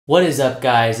What is up,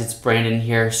 guys? It's Brandon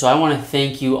here. So I want to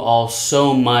thank you all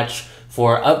so much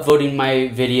for upvoting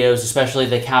my videos, especially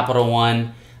the Capital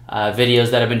One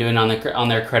videos that I've been doing on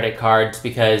their credit cards,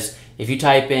 because if you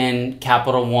type in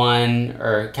Capital One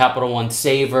or Capital One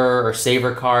Savor or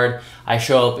Savor Card, I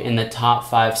show up in the top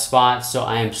 5 spots. So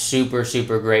I am super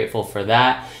grateful for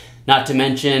that. Not to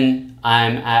mention,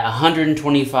 I'm at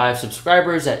 125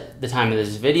 subscribers at the time of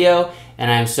this video, and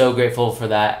I'm so grateful for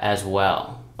that as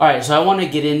well. All right, so I want to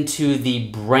get into the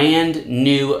brand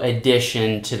new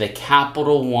addition to the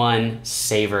Capital One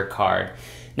Savor Card.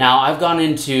 Now, I've gone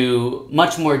into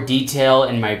much more detail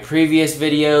in my previous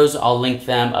videos. I'll link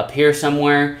them up here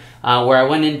somewhere, where I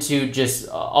went into just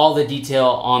all the detail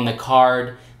on the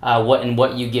card,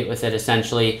 what you get with it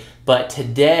essentially. But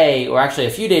today, or actually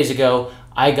a few days ago,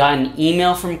 I got an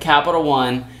email from Capital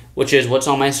One, which is what's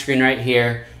on my screen right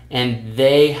here, and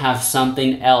they have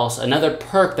something else, another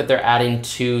perk that they're adding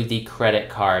to the credit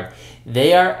card.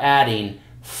 They are adding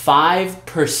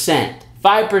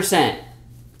 5%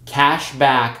 cash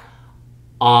back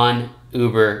on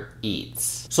Uber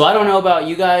Eats. So I don't know about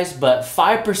you guys, but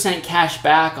 5% cash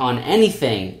back on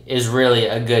anything is really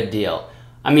a good deal.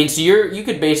 I mean, so you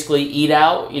could basically eat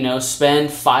out, you know, spend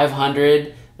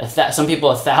 $500, some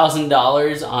people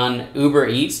 $1,000 on Uber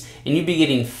Eats, and you'd be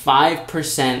getting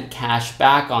 5% cash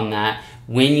back on that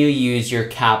when you use your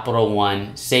Capital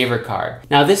One Savor Card.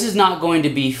 Now, this is not going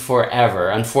to be forever,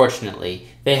 unfortunately.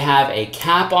 They have a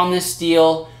cap on this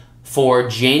deal for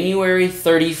January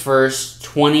 31st,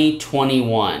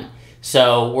 2021.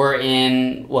 So we're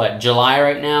in, what, July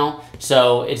right now?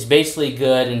 So it's basically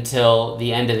good until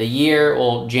the end of the year,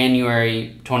 well,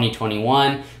 January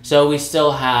 2021. So we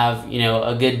still have, you know,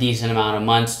 a good decent amount of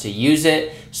months to use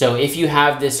it. So if you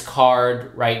have this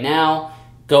card right now,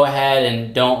 go ahead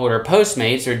and don't order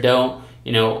Postmates or don't,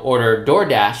 you know, order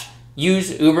DoorDash.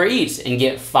 Use Uber Eats and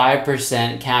get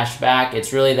 5% cash back.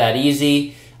 It's really that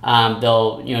easy.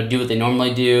 They'll, you know, do what they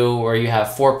normally do, where you have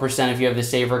 4% if you have the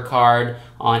Savor Card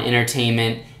on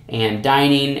entertainment and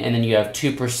dining, and then you have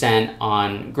 2%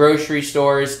 on grocery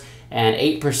stores and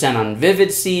 8% on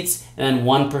Vivid Seats, and then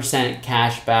 1%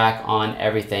 cash back on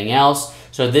everything else.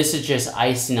 So this is just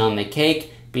icing on the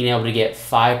cake, being able to get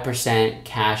 5%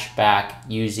 cash back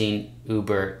using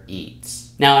Uber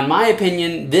Eats. Now, in my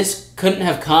opinion, this couldn't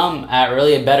have come at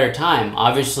really a better time.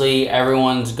 Obviously,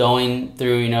 everyone's going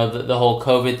through, you know, the whole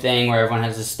COVID thing where everyone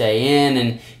has to stay in,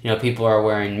 and, you know, people are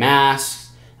wearing masks,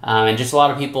 and just a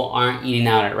lot of people aren't eating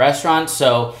out at restaurants.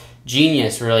 So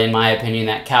genius, really, in my opinion,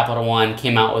 that Capital One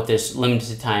came out with this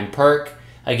limited time perk,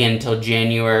 again, until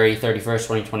January 31st,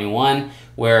 2021,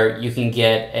 where you can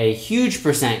get a huge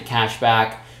percent cash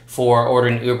back for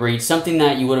ordering Uber Eats, something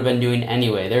that you would have been doing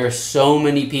anyway. There are so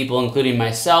many people, including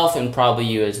myself and probably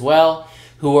you as well,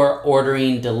 who are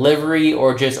ordering delivery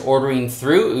or just ordering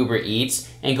through Uber Eats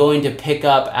and going to pick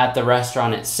up at the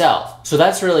restaurant itself. So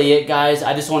that's really it, guys.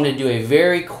 I just wanted to do a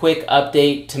very quick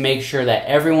update to make sure that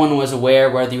everyone was aware,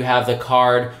 whether you have the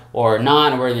card or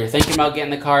not, or whether you're thinking about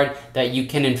getting the card, that you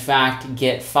can in fact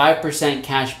get 5%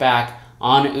 cash back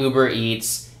on Uber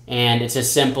Eats. And it's as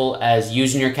simple as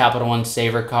using your Capital One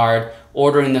Savor Card,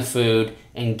 ordering the food,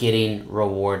 and getting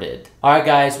rewarded. All right,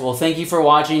 guys, well, thank you for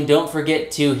watching. Don't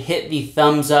forget to hit the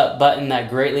thumbs up button. That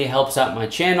greatly helps out my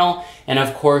channel. And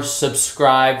of course,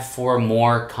 subscribe for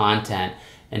more content.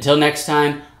 Until next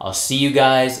time, I'll see you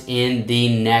guys in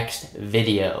the next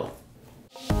video.